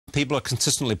People are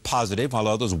consistently positive, while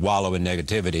others wallow in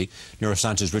negativity.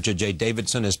 Neuroscientist Richard J.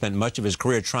 Davidson has spent much of his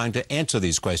career trying to answer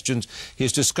these questions. He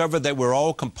has discovered that we're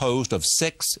all composed of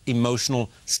 6 emotional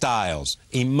styles.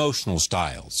 Emotional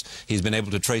styles. He's been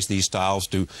able to trace these styles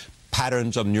to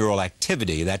patterns of neural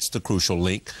activity. That's the crucial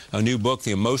link. A new book,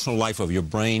 The Emotional Life of Your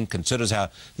Brain, considers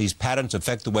how these patterns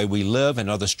affect the way we live and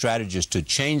other strategies to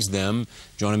change them.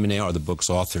 Joining me now are the book's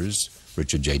authors.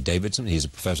 Richard J. Davidson, he's a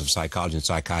professor of psychology and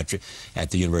psychiatry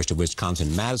at the University of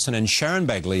Wisconsin-Madison, and Sharon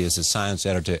Begley is the science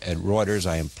editor at Reuters.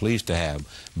 I am pleased to have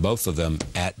both of them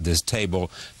at this table.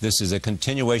 This is a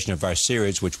continuation of our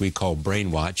series, which we call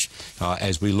Brainwatch,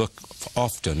 as we look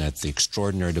often at the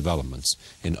extraordinary developments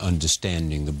in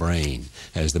understanding the brain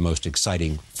as the most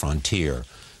exciting frontier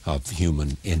of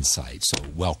human insight. So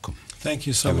welcome. Thank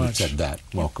you so much. Said that.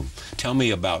 Welcome. Tell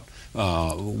me about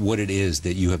what it is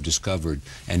that you have discovered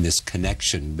and this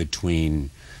connection between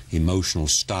emotional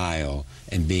style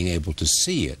and being able to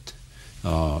see it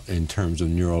in terms of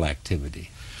neural activity.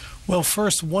 Well,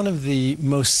 first, one of the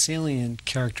most salient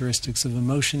characteristics of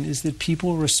emotion is that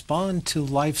people respond to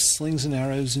life's slings and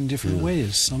arrows in different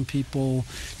ways. Some people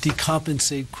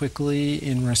decompensate quickly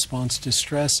in response to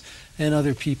stress, and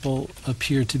other people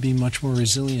appear to be much more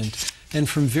resilient. And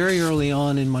from very early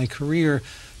on in my career,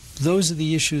 those are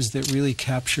the issues that really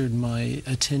captured my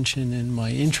attention and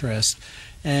my interest.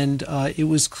 And it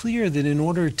was clear that in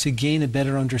order to gain a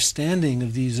better understanding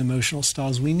of these emotional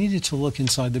styles, we needed to look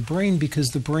inside the brain,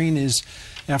 because the brain is,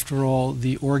 after all,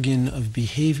 the organ of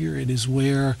behavior. It is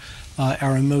where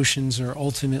our emotions are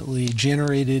ultimately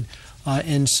generated.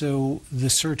 And so the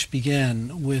search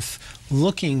began with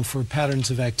looking for patterns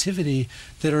of activity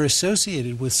that are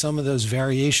associated with some of those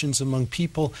variations among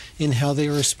people in how they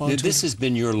respond to this has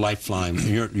been your lifeline,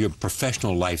 your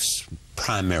professional life's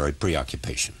primary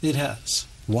preoccupation. It has.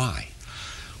 Why?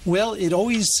 Well,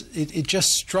 it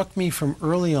just struck me from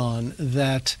early on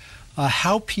that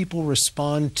how people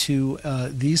respond to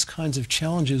these kinds of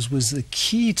challenges was the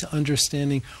key to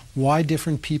understanding why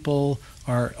different people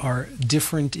are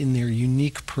different in their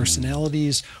unique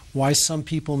personalities, why some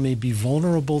people may be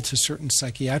vulnerable to certain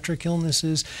psychiatric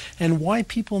illnesses, and why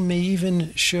people may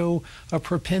even show a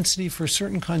propensity for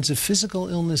certain kinds of physical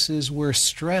illnesses where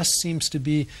stress seems to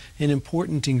be an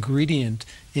important ingredient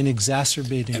in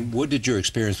exacerbating. And what did your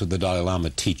experience with the Dalai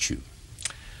Lama teach you?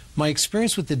 My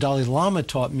experience with the Dalai Lama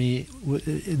taught me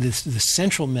the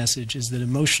central message is that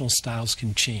emotional styles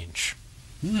can change.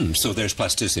 So there's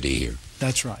plasticity here.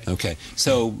 That's right. Okay.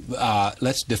 So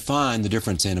let's define the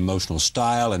difference in emotional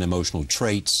style and emotional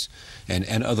traits and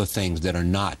other things that are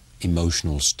not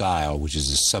emotional style, which is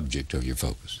the subject of your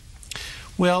focus.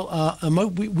 Well,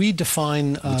 we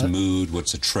define... what's a mood,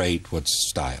 what's a trait, what's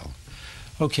style?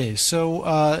 Okay,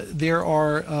 so there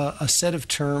are a set of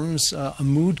terms. A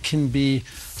mood can be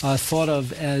thought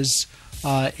of as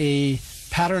a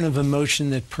pattern of emotion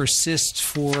that persists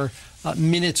for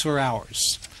minutes or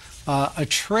hours. A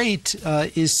trait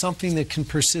is something that can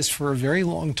persist for a very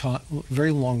long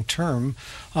term,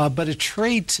 but a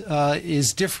trait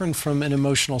is different from an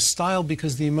emotional style,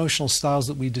 because the emotional styles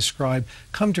that we describe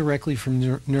come directly from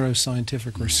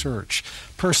neuroscientific research.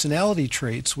 Personality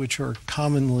traits, which are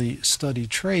commonly studied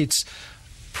traits,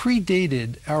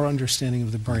 predated our understanding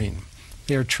of the brain.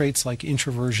 They are traits like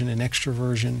introversion and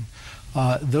extroversion.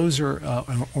 Those are,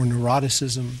 or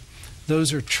neuroticism.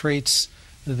 Those are traits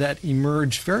that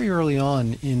emerged very early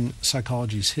on in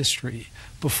psychology's history,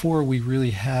 before we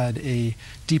really had a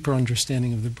deeper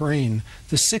understanding of the brain.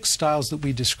 The 6 styles that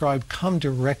we describe come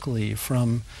directly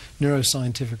from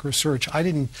neuroscientific research. I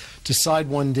didn't decide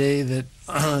one day that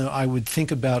I would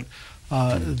think about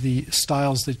the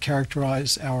styles that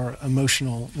characterize our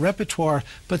emotional repertoire,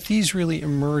 but these really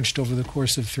emerged over the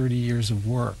course of 30 years of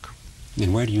work.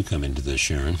 And where do you come into this,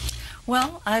 Sharon?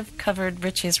 Well, I've covered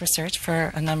Richie's research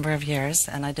for a number of years,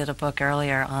 and I did a book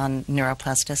earlier on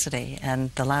neuroplasticity,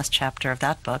 and the last chapter of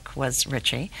that book was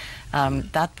Richie.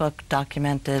 That book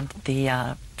documented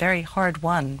the very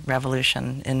hard-won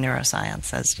revolution in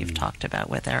neuroscience, as you've talked about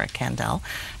with Eric Kandel,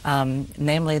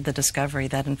 namely the discovery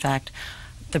that, in fact,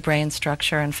 the brain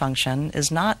structure and function is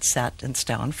not set in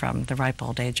stone from the ripe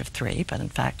old age of 3, but in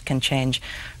fact can change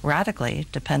radically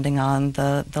depending on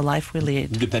the life we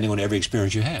lead. Depending on every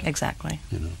experience you have. Exactly.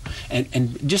 You know.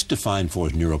 And just define for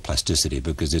us neuroplasticity,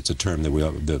 because it's a term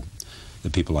that the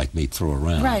people like me throw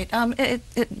around. Right.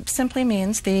 It simply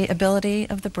means the ability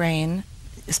of the brain,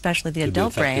 especially the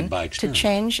adult brain, to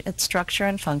change its structure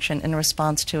and function in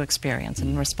response to experience,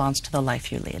 in response to the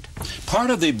life you lead. Part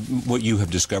of what you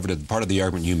have discovered, part of the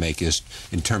argument you make is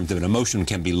in terms of an emotion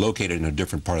can be located in a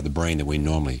different part of the brain that we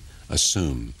normally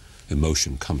assume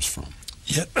emotion comes from.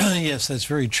 Yeah, yes, that's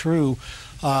very true.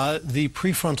 The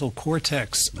prefrontal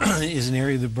cortex is an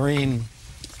area of the brain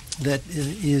that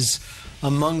is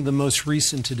among the most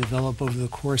recent to develop over the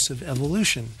course of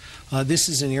evolution. This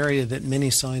is an area that many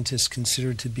scientists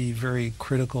consider to be very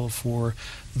critical for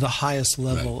the highest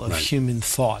level of human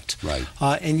thought. Right.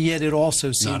 And yet it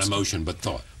also seems... Not emotion, but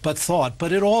thought.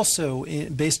 But it also,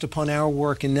 based upon our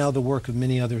work and now the work of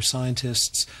many other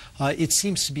scientists, it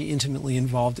seems to be intimately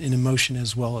involved in emotion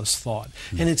as well as thought.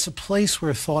 And it's a place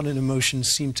where thought and emotion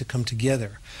seem to come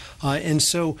together. And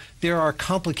so there are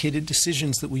complicated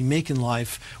decisions that we make in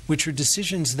life which are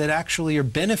decisions that actually are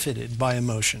benefited by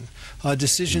emotion.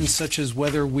 Decisions such as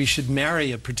whether we should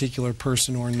marry a particular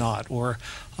person or not, or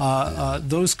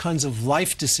those kinds of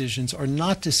life decisions are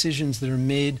not decisions that are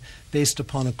made based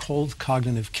upon a cold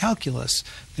cognitive calculus.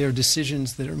 They are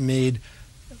decisions that are made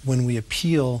when we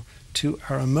appeal to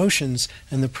our emotions,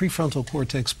 and the prefrontal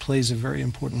cortex plays a very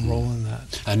important role in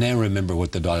that. I now remember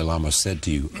what the Dalai Lama said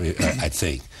to you, I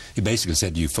think. He basically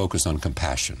said you focus on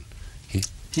compassion.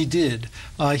 He did.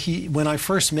 When I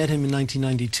first met him in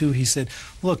 1992, he said,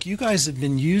 look, you guys have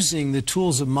been using the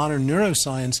tools of modern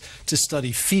neuroscience to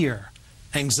study fear,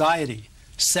 anxiety,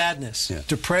 sadness,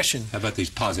 depression. How about these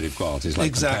positive qualities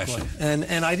like compassion? Exactly.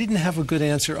 And I didn't have a good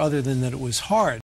answer other than that it was hard.